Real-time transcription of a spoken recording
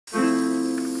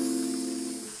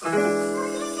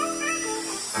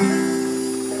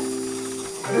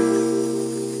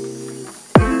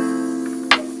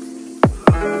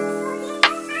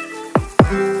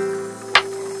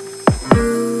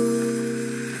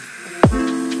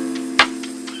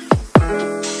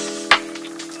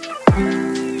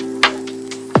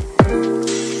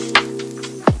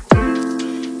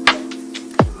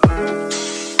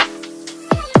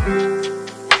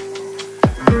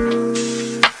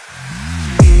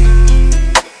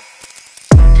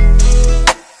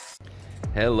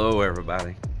Hello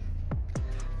everybody,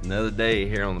 another day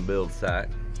here on the build site.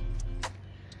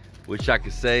 Wish I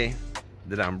could say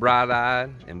that I'm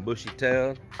bright-eyed and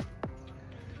bushy-tailed,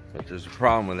 but there's a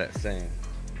problem with that saying.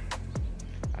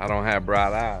 I don't have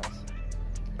bright eyes,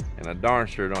 and I darn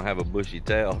sure don't have a bushy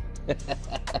tail.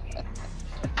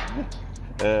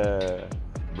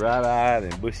 Bright-eyed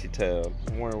and bushy-tailed.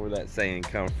 I wonder where that saying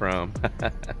come from.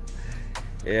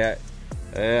 yeah,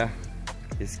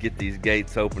 let's get these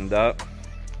gates opened up.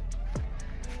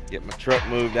 Get my truck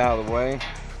moved out of the way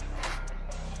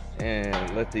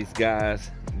and let these guys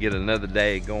get another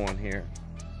day going here.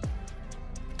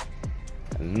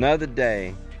 Another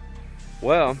day.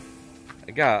 Well,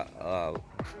 I got a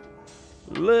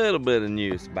little bit of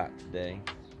news about today.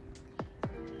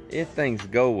 If things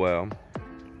go well,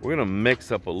 we're gonna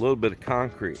mix up a little bit of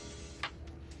concrete.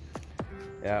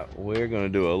 Yeah, we're gonna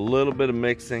do a little bit of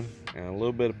mixing and a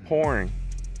little bit of pouring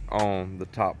on the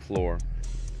top floor.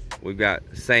 We've got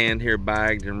sand here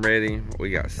bagged and ready. We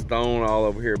got stone all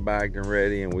over here bagged and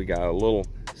ready, and we got a little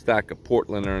stack of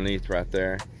Portland underneath right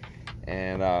there.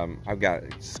 And I've got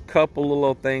a couple of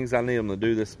little things I need them to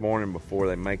do this morning before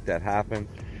they make that happen.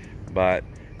 But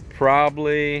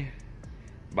probably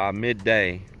by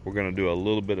midday, we're gonna do a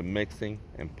little bit of mixing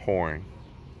and pouring.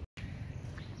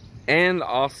 And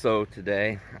also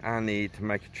today, I need to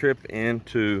make a trip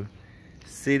into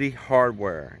City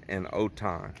Hardware in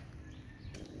Oton.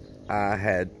 I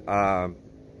had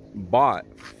bought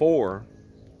 4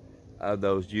 of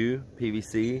those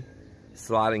PVC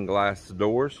sliding glass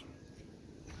doors.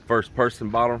 First person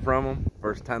bought them from them,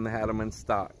 first time they had them in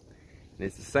stock. And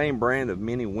it's the same brand of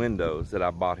mini windows that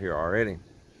I bought here already.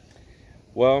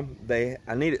 Well,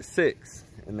 I needed 6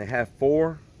 and they have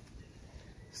 4.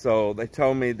 So they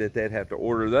told me that they'd have to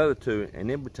order the other 2 and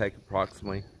it would take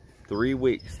approximately 3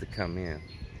 weeks to come in.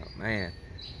 Oh, man.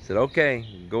 I said, okay,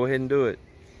 go ahead and do it.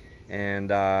 And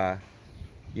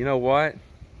you know what?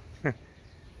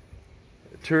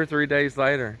 2 or 3 days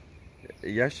later,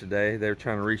 yesterday, they were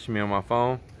trying to reach me on my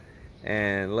phone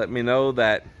and let me know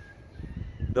that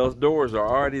those doors are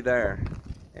already there.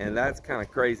 And that's kind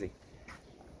of crazy.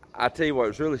 I tell you what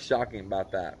was really shocking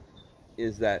about that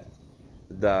is that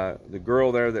the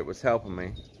girl there that was helping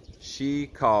me, she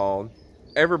called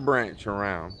every branch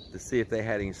around to see if they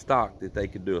had any stock that they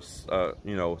could do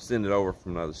send it over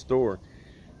from another store.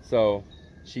 So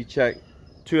she checked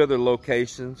 2 other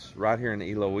locations right here in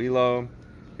Iloilo,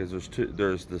 because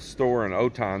there's the store in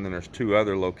Oton, then there's 2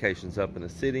 other locations up in the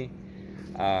city.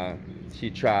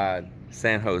 She tried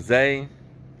San Jose,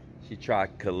 she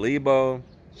tried Calibo,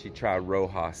 she tried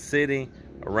Rojas City,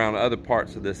 around other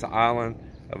parts of this island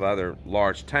of other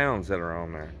large towns that are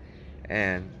on there.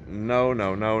 And no.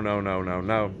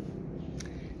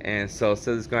 And so it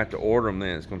says it's gonna have to order them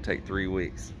then. It's gonna take 3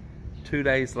 weeks. 2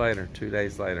 days later,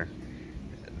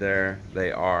 there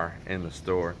they are in the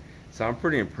store. So I'm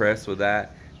pretty impressed with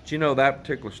that. But you know, that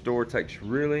particular store takes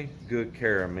really good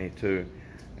care of me too,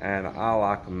 and I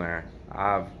like them there.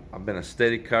 I've been a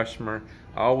steady customer.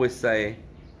 I always say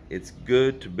it's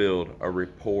good to build a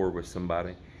rapport with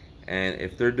somebody, and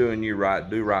if they're doing you right,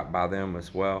 do right by them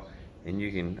as well, and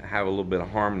you can have a little bit of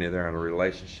harmony there in a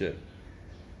relationship.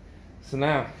 So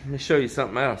now let me show you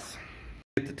something else.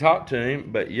 Get to talk to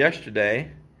him, but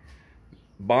yesterday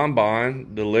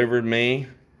Bonbon delivered me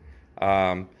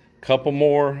a couple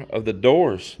more of the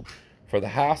doors for the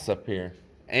house up here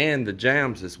and the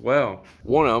jambs as well.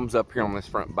 One of them's up here on this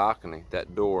front balcony,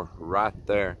 that door right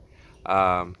there.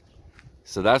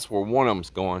 So that's where one of them's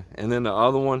going, and then the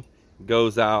other one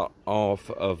goes out off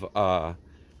of our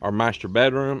master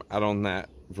bedroom out on that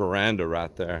veranda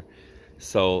right there.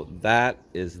 So that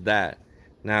is that.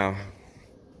 Now,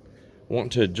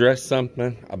 want to address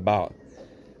something about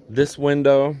this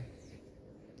window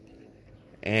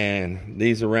and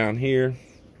these around here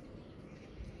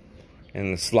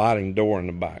and the sliding door in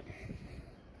the back.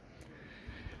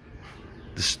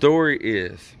 The story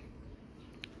is,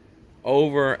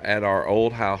 over at our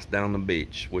old house down the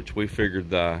beach, which we figured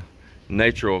the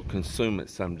nature will consume it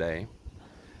someday,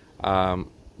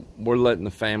 we're letting the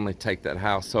family take that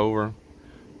house over,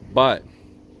 but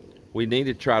we need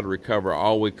to try to recover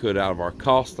all we could out of our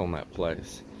cost on that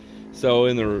place. So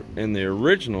in the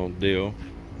original deal,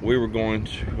 we were going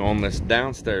to, on this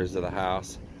downstairs of the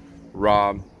house,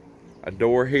 rob a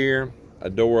door here, a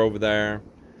door over there,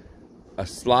 a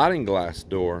sliding glass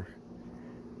door,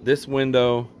 this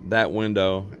window, that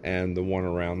window, and the one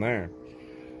around there.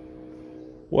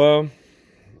 Well,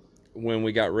 when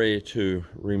we got ready to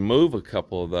remove a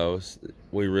couple of those,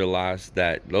 we realized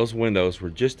that those windows were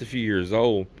just a few years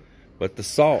old, but the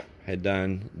salt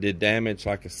did damage,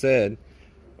 like I said,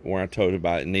 where I told you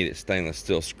about it needed stainless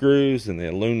steel screws and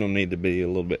the aluminum needed to be a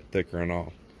little bit thicker and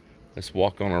all. Let's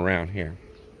walk on around here.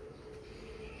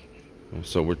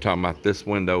 So we're talking about this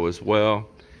window as well,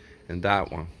 and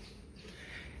that one.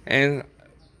 And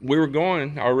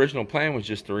our original plan was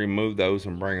just to remove those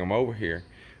and bring them over here.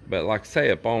 But like I say,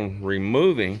 upon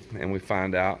removing, and we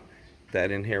find out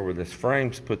that in here where this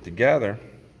frame's put together,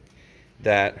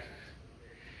 that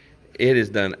it is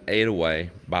done ate away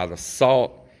by the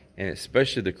salt, and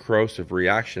especially the corrosive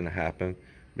reaction that happened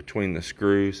between the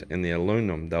screws and the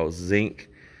aluminum. Those zinc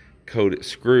coated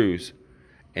screws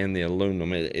and the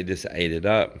aluminum, it just ate it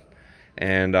up.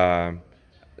 And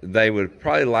they would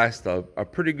probably last a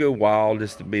pretty good while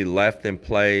just to be left in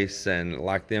place, and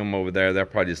like them over there, they'll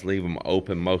probably just leave them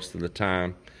open most of the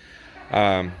time.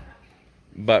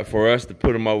 But for us to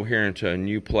put them over here into a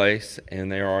new place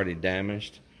and they're already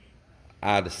damaged,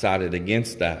 I decided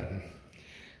against that.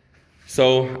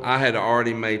 So I had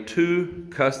already made 2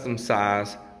 custom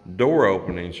size door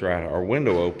openings or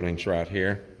window openings right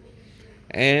here,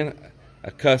 and a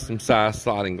custom size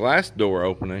sliding glass door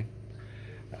opening,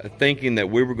 thinking that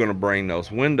we were going to bring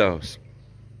those windows.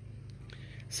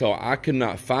 So I could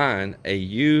not find a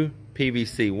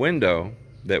UPVC window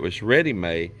that was ready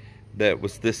made that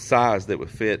was this size that would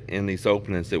fit in these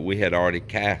openings that we had already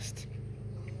cast.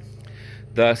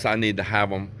 Thus I need to have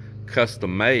them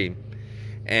custom made.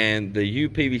 And the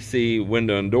UPVC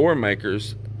window and door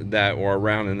makers that were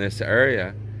around in this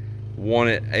area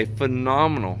wanted a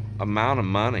phenomenal amount of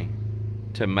money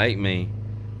to make me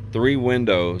 3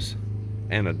 windows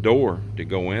and a door to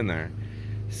go in there.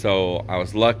 So I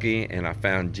was lucky and I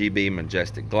found GB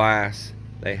Majestic Glass.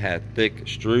 They had thick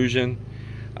extrusion.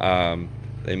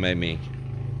 They made me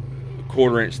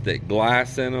 1/4 inch thick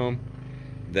glass in them.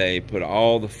 They put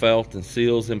all the felt and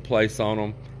seals in place on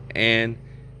them, and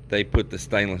they put the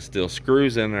stainless steel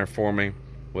screws in there for me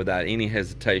without any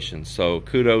hesitation. So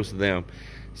kudos to them.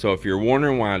 So if you're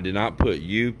wondering why I did not put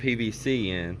UPVC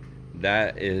in,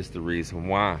 that is the reason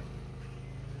why.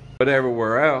 But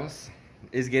everywhere else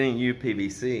is getting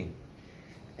UPVC.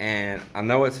 And I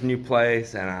know it's a new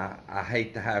place, and I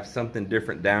hate to have something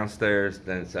different downstairs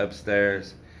than it's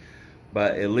upstairs,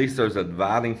 but at least there's a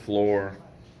dividing floor.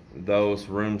 Those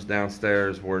rooms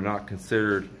downstairs were not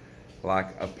considered like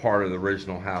a part of the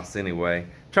original house anyway.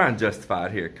 Try and justify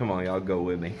it here. Come on, y'all, go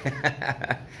with me.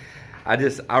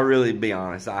 I really, be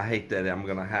honest, I hate that I'm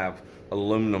gonna have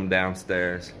aluminum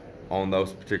downstairs on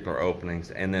those particular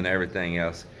openings and then everything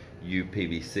else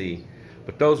UPVC.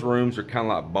 But those rooms are kind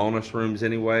of like bonus rooms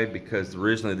anyway, because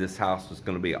originally this house was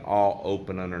going to be all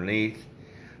open underneath,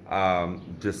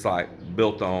 just like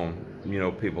built on, you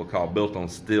know, people call built on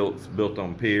stilts, built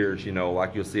on piers, you know,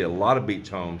 like you'll see a lot of beach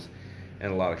homes in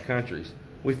a lot of countries.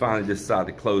 We finally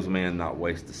decided to close them in and not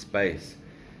waste the space.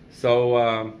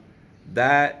 So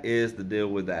that is the deal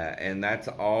with that, and that's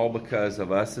all because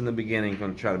of us in the beginning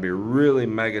going to try to be really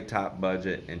mega tight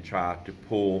budget and try to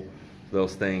pull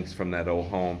those things from that old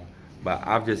home. But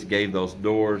I've just gave those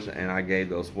doors and I gave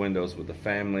those windows with the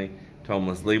family. Told them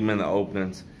let's leave them in the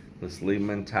openings, let's leave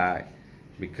them intact,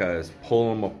 because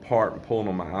pulling them apart and pulling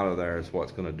them out of there is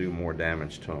what's going to do more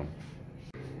damage to them.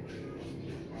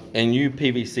 And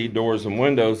UPVC doors and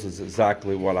windows is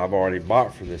exactly what I've already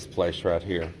bought for this place right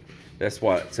here. That's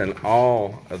what's in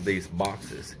all of these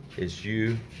boxes is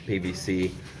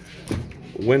UPVC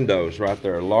windows right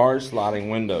there, large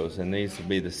sliding windows, and these will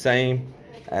be the same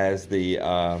as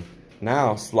the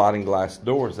now sliding glass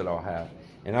doors that I'll have.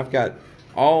 And I've got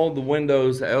all the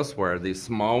windows elsewhere. These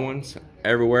small ones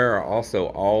everywhere are also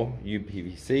all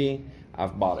UPVC.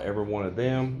 I've bought every one of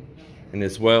them, and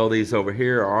as well these over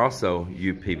here are also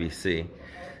UPVC.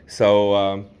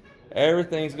 So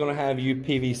everything's going to have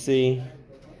UPVC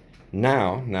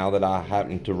now that I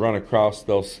happen to run across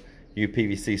those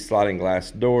UPVC sliding glass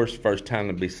doors. First time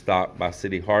to be stocked by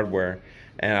City Hardware,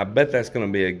 and I bet that's going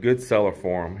to be a good seller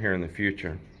for them here in the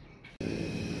future.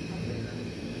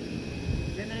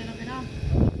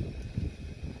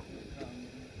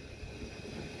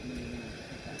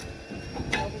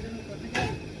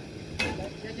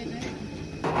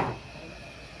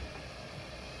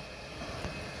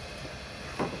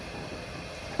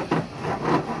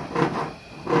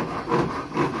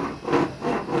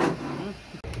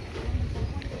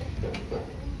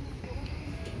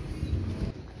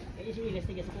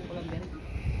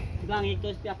 So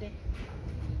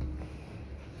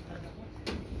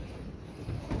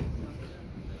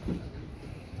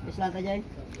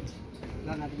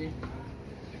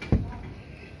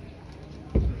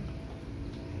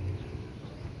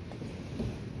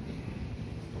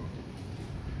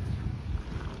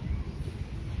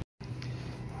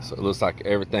it looks like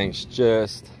everything's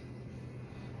just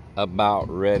about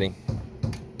ready.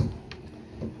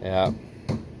 Yeah.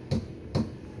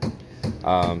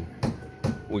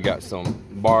 We got some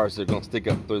bars that are going to stick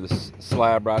up through the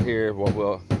slab right here, what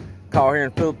we'll call here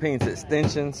in Philippines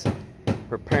extensions,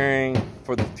 preparing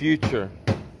for the future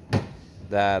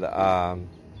that I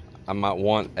might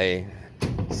want a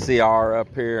CR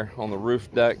up here on the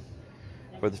roof deck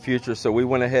for the future. So we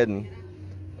went ahead and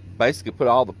basically put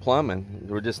all the plumbing.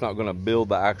 We're just not going to build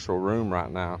the actual room right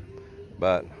now,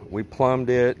 but we plumbed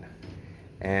it,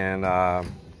 and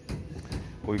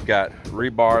we've got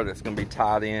rebar that's going to be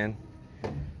tied in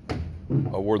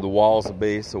where the walls will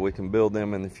be, so we can build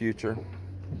them in the future.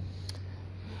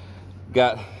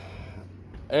 Got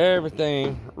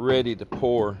everything ready to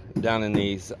pour down in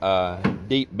these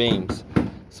deep beams.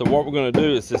 So what we're going to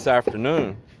do is this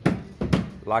afternoon,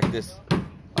 like this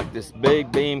big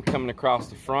beam coming across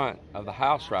the front of the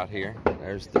house right here.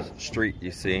 There's the street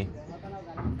you see.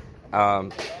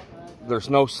 There's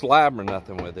no slab or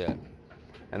nothing with it,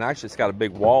 and actually it's got a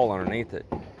big wall underneath it.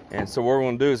 And so what we're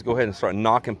going to do is go ahead and start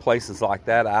knocking places like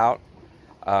that out.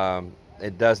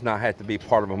 It does not have to be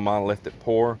part of a monolithic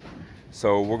pour.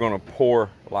 So we're going to pour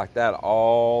like that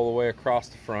all the way across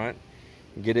the front,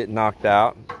 get it knocked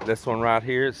out. This one right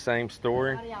here is the same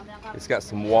story. It's got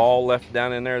some wall left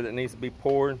down in there that needs to be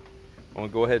poured. I'm going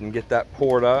to go ahead and get that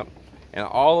poured up. And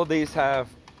all of these have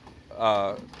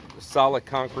solid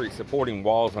concrete supporting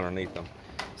walls underneath them.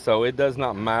 So it does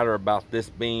not matter about this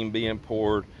beam being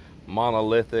poured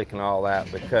monolithic and all that,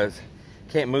 because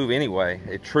it can't move anyway.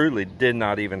 It truly did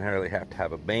not even really have to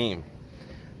have a beam.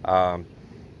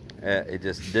 It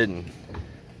just didn't.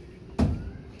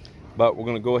 But we're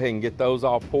going to go ahead and get those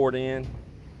all poured in.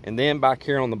 And then back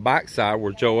here on the back side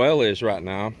where Joel is right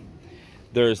now,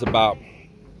 there's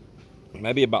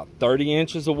maybe about 30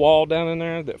 inches of wall down in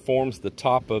there that forms the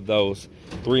top of those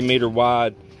 3-meter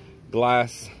wide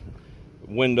glass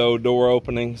window door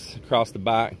openings across the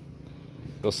back,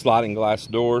 those sliding glass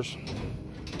doors.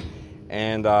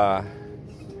 And down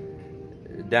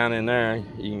in there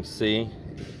you can see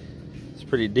it's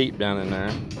pretty deep down in there,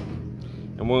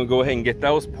 and we're going to go ahead and get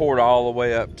those poured all the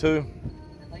way up too,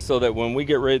 so that when we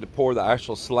get ready to pour the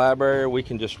actual slab area, we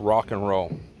can just rock and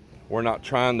roll. We're not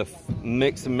trying to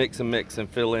mix and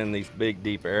fill in these big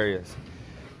deep areas.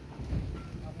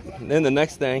 And then the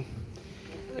next thing,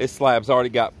 this slab's already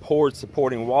got poured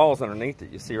supporting walls underneath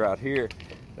it. You see right here,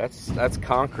 that's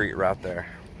concrete right there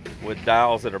with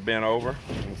dowels that are bent over,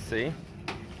 you can see.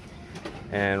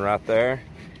 And right there,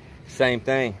 same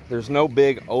thing. There's no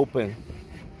big open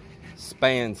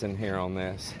spans in here on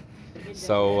this.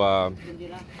 So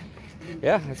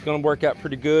yeah, it's gonna work out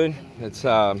pretty good. It's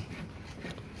gonna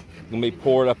be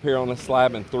poured up here on the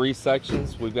slab in 3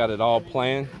 sections. We've got it all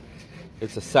planned.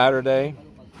 It's a Saturday.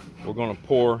 We're gonna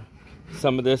pour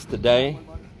some of this today.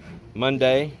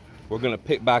 Monday, we're gonna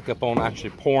pick back up on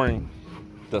actually pouring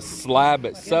the slab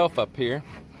itself up here.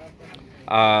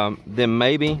 Then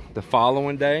maybe the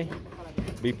following day,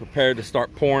 be prepared to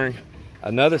start pouring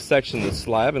another section of the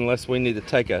slab, unless we need to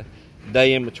take a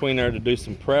day in between there to do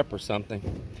some prep or something.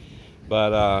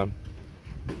 But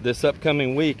this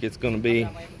upcoming week, it's going to be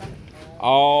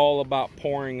all about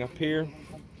pouring up here,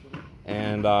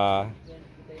 and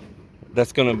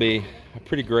that's going to be a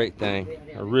pretty great thing,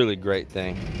 a really great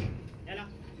thing.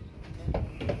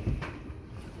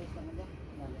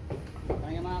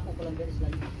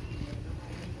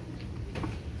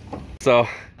 So,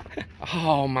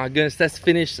 oh my goodness, that's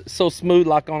finished so smooth,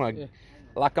 like on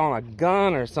a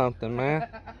gun or something, man.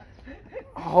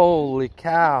 Holy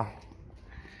cow,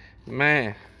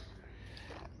 man.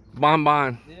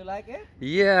 Bonbon. Do you like it?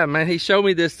 Yeah, man. He showed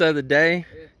me this the other day,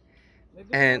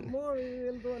 Maybe and more, we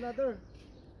will do another.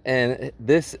 And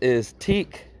this is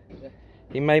teak.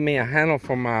 He made me a handle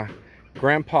for my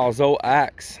grandpa's old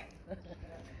axe,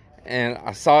 and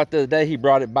I saw it the other day. He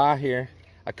brought it by here.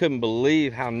 I couldn't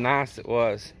believe how nice it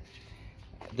was.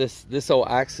 This old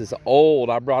axe is old.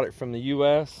 I brought it from the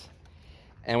U.S.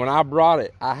 and when I brought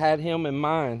it, I had him in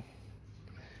mind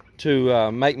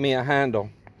to make me a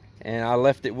handle, and I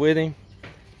left it with him,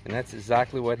 and that's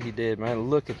exactly what he did, man.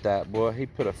 Look at that, boy. He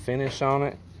put a finish on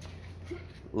it.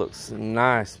 Looks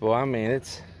nice, boy. I mean,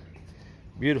 it's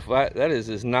beautiful. That is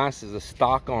as nice as a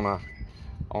stock on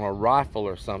a rifle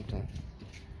or something.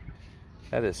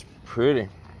 That is pretty.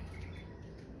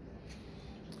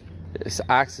 This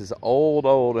axe is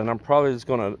old, and I'm probably just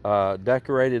gonna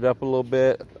decorate it up a little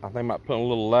bit. I think I might put a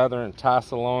little leather and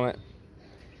tassel on it,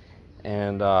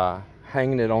 and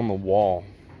hanging it on the wall.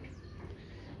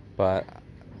 But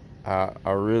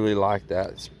I really like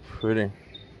that. It's pretty.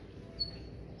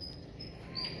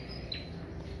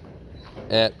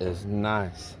 It is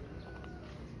nice.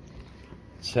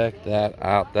 Check that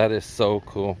out. That is so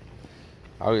cool.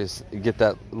 I always get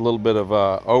that little bit of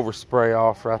overspray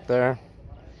off right there,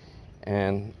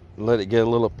 and let it get a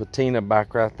little patina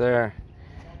back right there,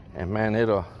 and man,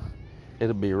 it'll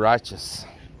be righteous.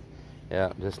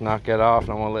 Yeah, just knock it off,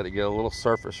 and I'm gonna let it get a little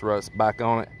surface rust back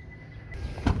on it.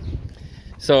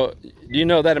 So, do you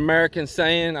know that American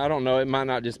saying? I don't know, it might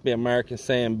not just be American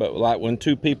saying, but like when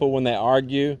two people, when they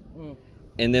argue,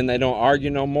 and then they don't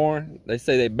argue no more, they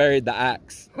say they buried the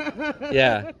axe.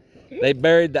 Yeah, they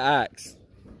buried the axe.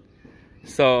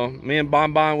 So, me and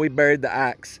Bon, we buried the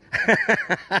axe.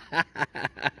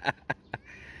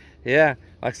 Yeah,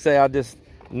 like I say, I just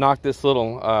knocked this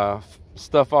little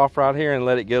stuff off right here and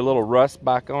let it get a little rust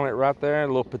back on it right there, a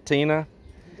little patina.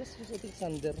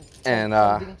 And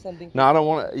no, I don't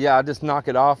want to. Yeah, I just knock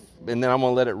it off, and then I'm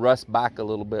gonna let it rust back a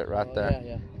little bit right there.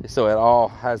 Yeah. So it all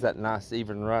has that nice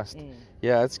even rust.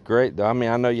 Yeah, it's great though. I mean,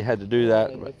 I know you had to do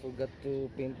that. I forgot to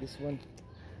paint this one.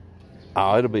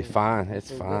 Oh, it'll be fine.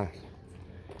 It's fine.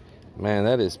 Man,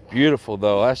 that is beautiful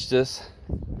though. That's just.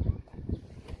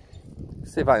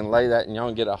 See if I can lay that and y'all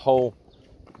can get a whole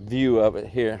view of it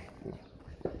here.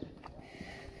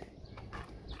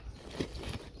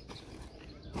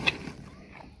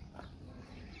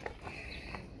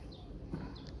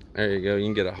 There you go. You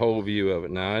can get a whole view of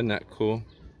it now. Isn't that cool?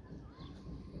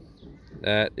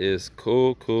 That is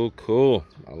cool, cool, cool.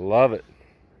 I love it.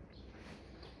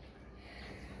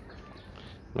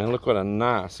 Man, look what a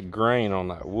nice grain on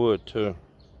that wood too.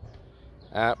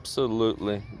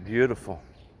 Absolutely beautiful.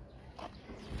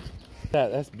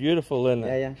 That's beautiful, isn't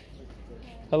it? Yeah.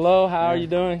 Hello, how are you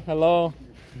doing? Hello.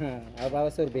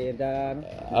 About survey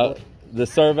the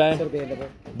survey?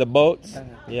 The boats?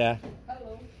 Yeah.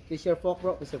 Fisher folk,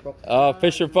 bro. Fisher folk. Oh,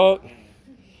 fisher folk?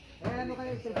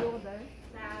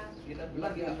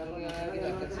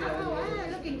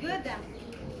 Looking good.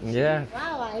 Yeah.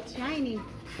 Wow, it's shiny.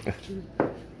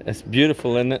 It's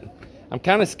beautiful, isn't it? I'm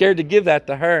kind of scared to give that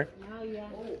to her. Oh, yeah.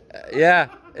 Yeah,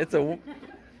 it's a...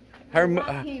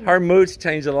 Her moods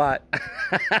change a lot.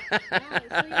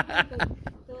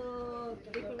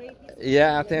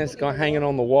 Yeah, I think it's gonna hang it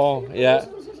on the wall. Yeah,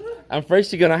 I'm afraid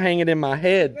she's gonna hang it in my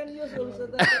head.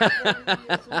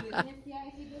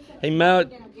 Hey Mel,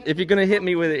 if you're gonna hit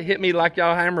me with it, hit me like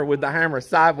y'all hammer with the hammer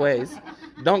sideways.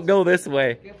 Don't go this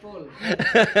way.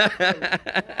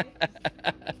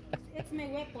 It's my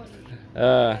weapon.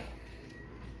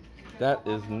 That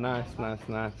is nice.